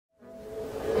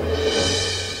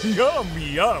Yum,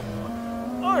 yum.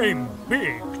 I'm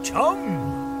Big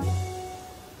Tum.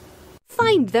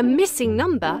 Find the missing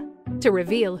number to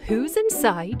reveal who's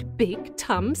inside Big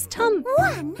Tum's tum.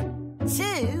 1,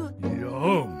 2,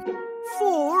 Yum.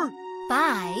 4,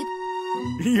 5.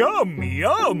 Yum,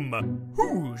 yum.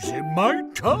 Who's in my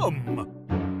tum?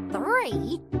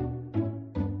 3.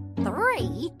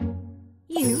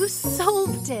 You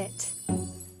solved it.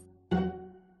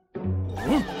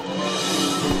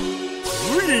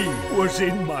 3 was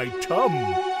in my tum.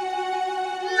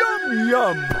 Yum,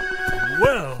 yum.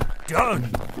 Well done.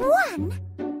 1,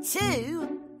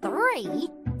 2, 3,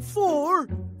 4,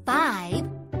 5.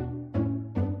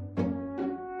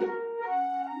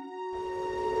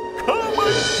 Come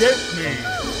and get me.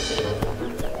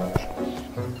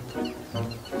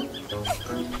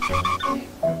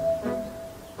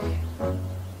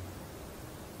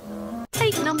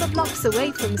 Take number blocks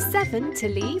away from 7 to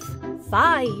leave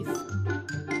 5.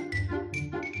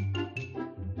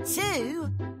 2.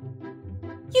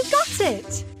 You got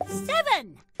it!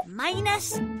 7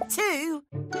 minus 2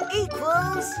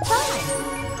 equals 5.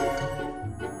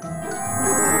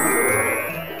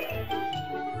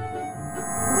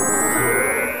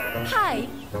 High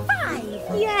 5!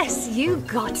 Yes, you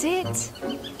got it!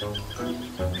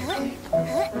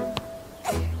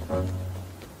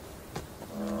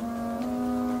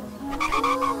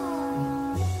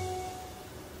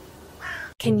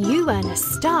 Can you earn a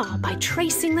star by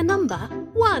tracing the number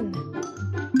 1?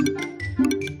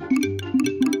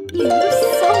 You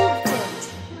solved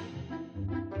it!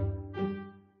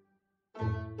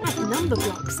 Add number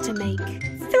blocks to make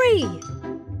 3.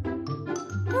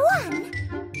 1,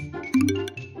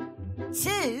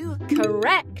 2.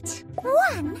 Correct!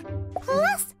 1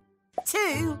 plus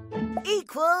 2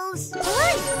 equals 3.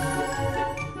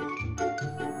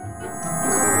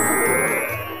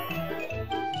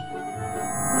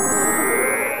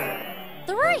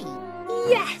 3.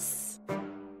 Yes!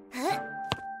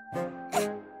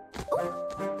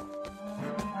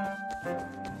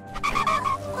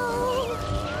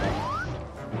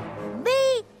 Me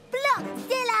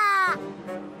Blockzilla!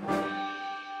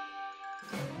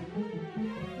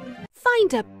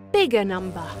 Find a bigger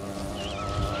number.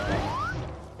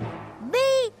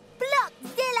 Me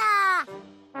Blockzilla!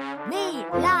 Me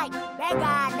like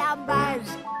bigger numbers.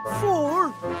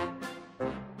 4.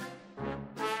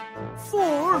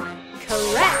 4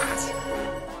 Correct!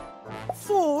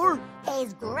 4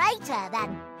 is greater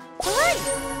than 3.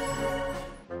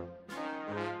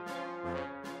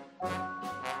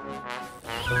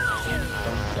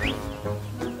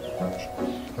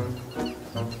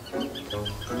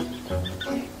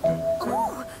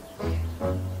 Ooh.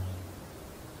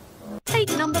 Take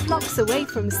number blocks away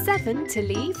from 7 to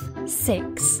leave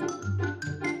 6.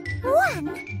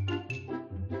 1.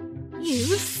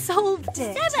 You solved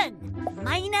it! 7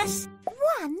 minus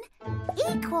 1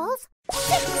 equals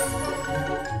 6.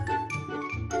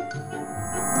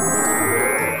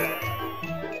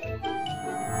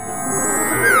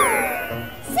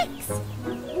 6.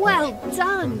 Well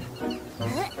done!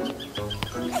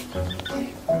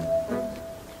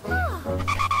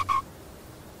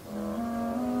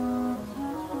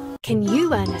 Can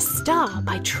you earn a star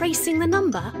by tracing the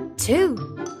number 2?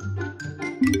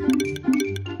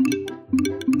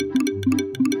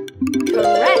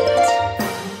 Correct!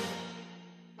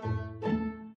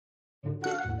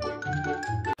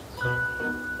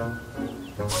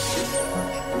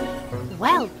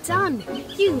 Well done!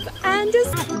 You've earned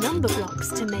us add number blocks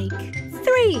to make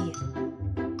 3.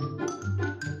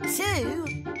 2.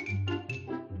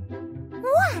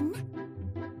 1.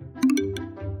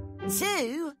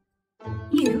 2.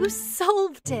 You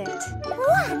solved it!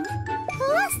 1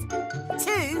 plus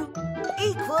 2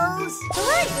 equals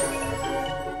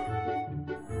 3.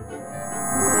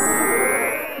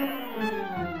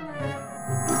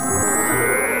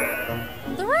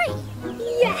 3.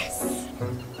 Yes!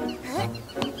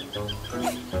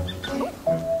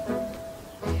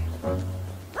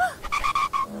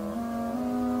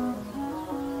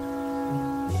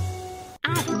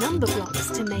 Add number blocks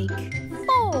to make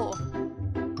 4.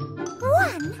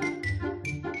 1.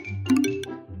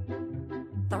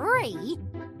 3.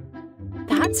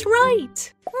 That's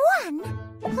right! 1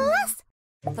 plus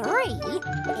 3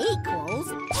 equals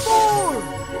 4.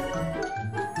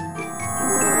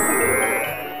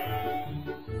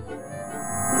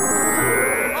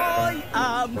 I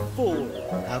am 4.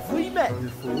 Have we met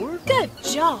before? Good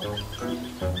job!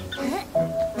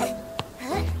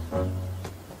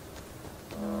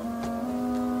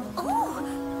 Oh,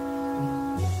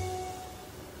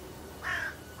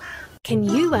 Can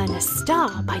you earn a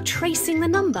star by tracing the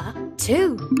number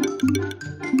 2.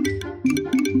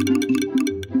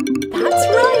 That's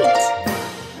right!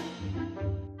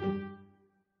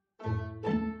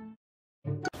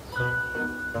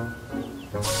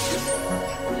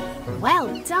 Well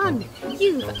done!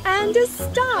 You've earned a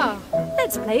star!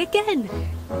 Let's play again.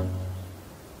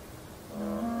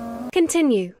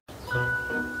 Continue.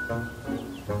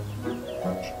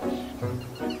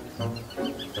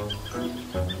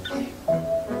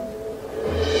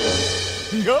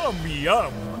 Yum,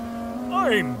 yum.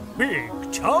 I'm Big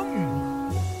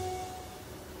Tum.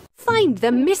 Find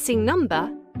the missing number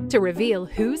to reveal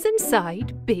who's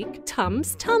inside Big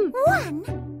Tum's tum.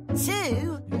 1,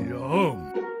 2,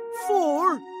 Yum.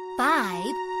 4, 5,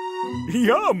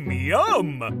 Yum,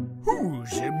 yum.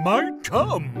 Who's in my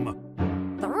tum?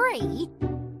 3,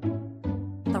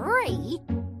 3,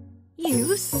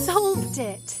 You solved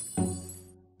it!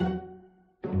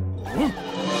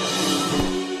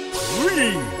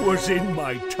 3 was in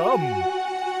my tum.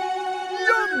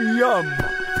 Yum, yum.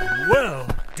 Well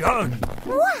done.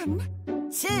 1,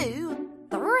 2,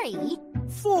 3,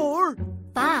 4,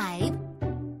 5.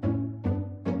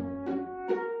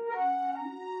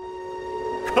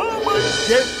 Come and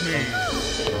get me.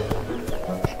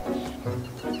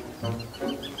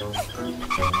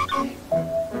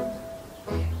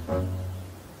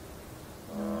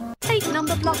 Take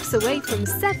number blocks away from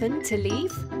 7 to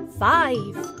leave 5.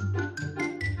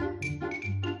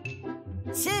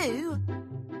 2,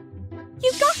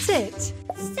 You got it!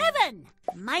 7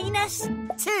 minus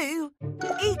 2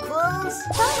 equals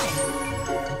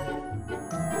 5.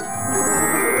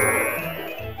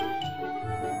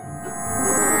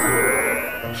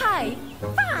 High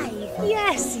 5.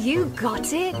 Yes, you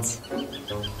got it!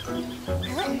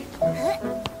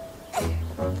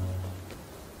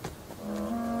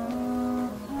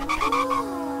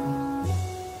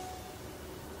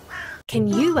 Can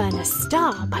you earn a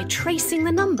star by tracing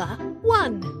the number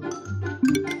 1?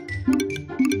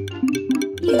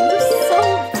 You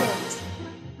solved it!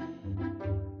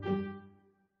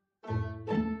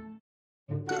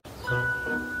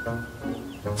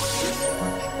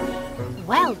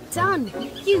 Well done!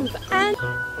 You've earned...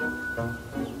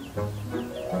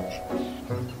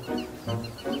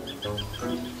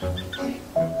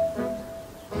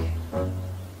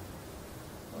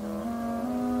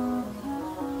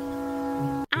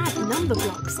 Add number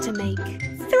blocks to make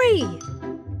 3.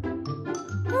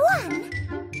 1,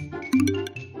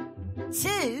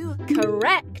 2,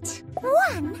 Correct!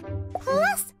 1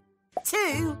 plus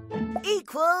 2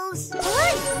 equals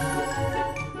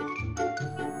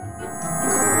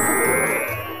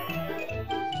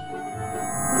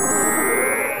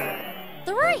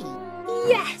 3.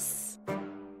 Yes!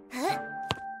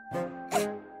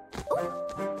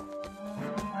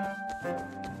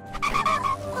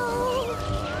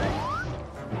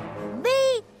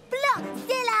 Me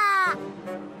Blockzilla!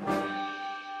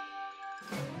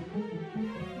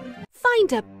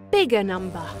 Find a bigger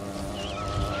number.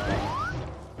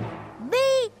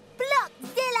 Me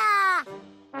Blockzilla!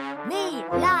 Me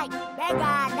like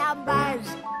bigger numbers.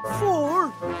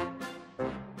 4,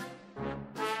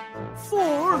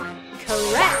 4,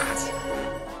 Correct!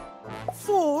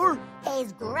 4,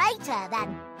 Is greater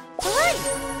than 3.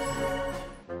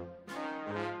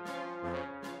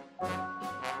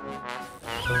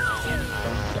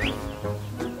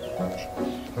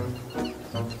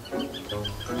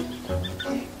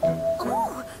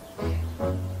 Ooh,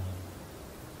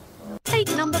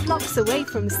 Take number blocks away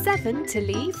from 7 to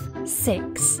leave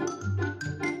 6.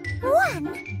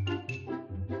 1,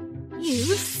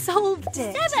 You solved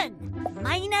it! 7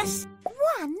 minus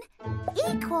 1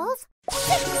 equals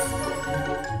 6.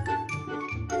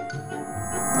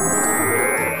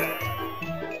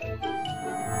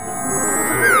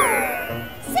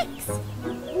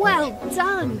 Well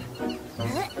done!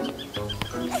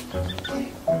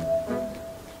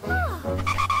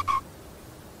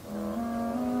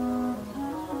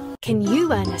 Can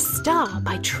you earn a star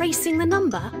by tracing the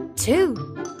number 2?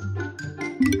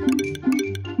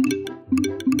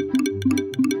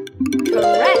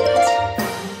 Correct!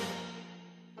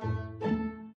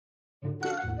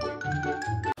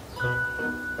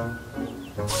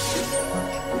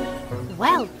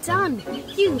 Well done!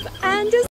 You've earned a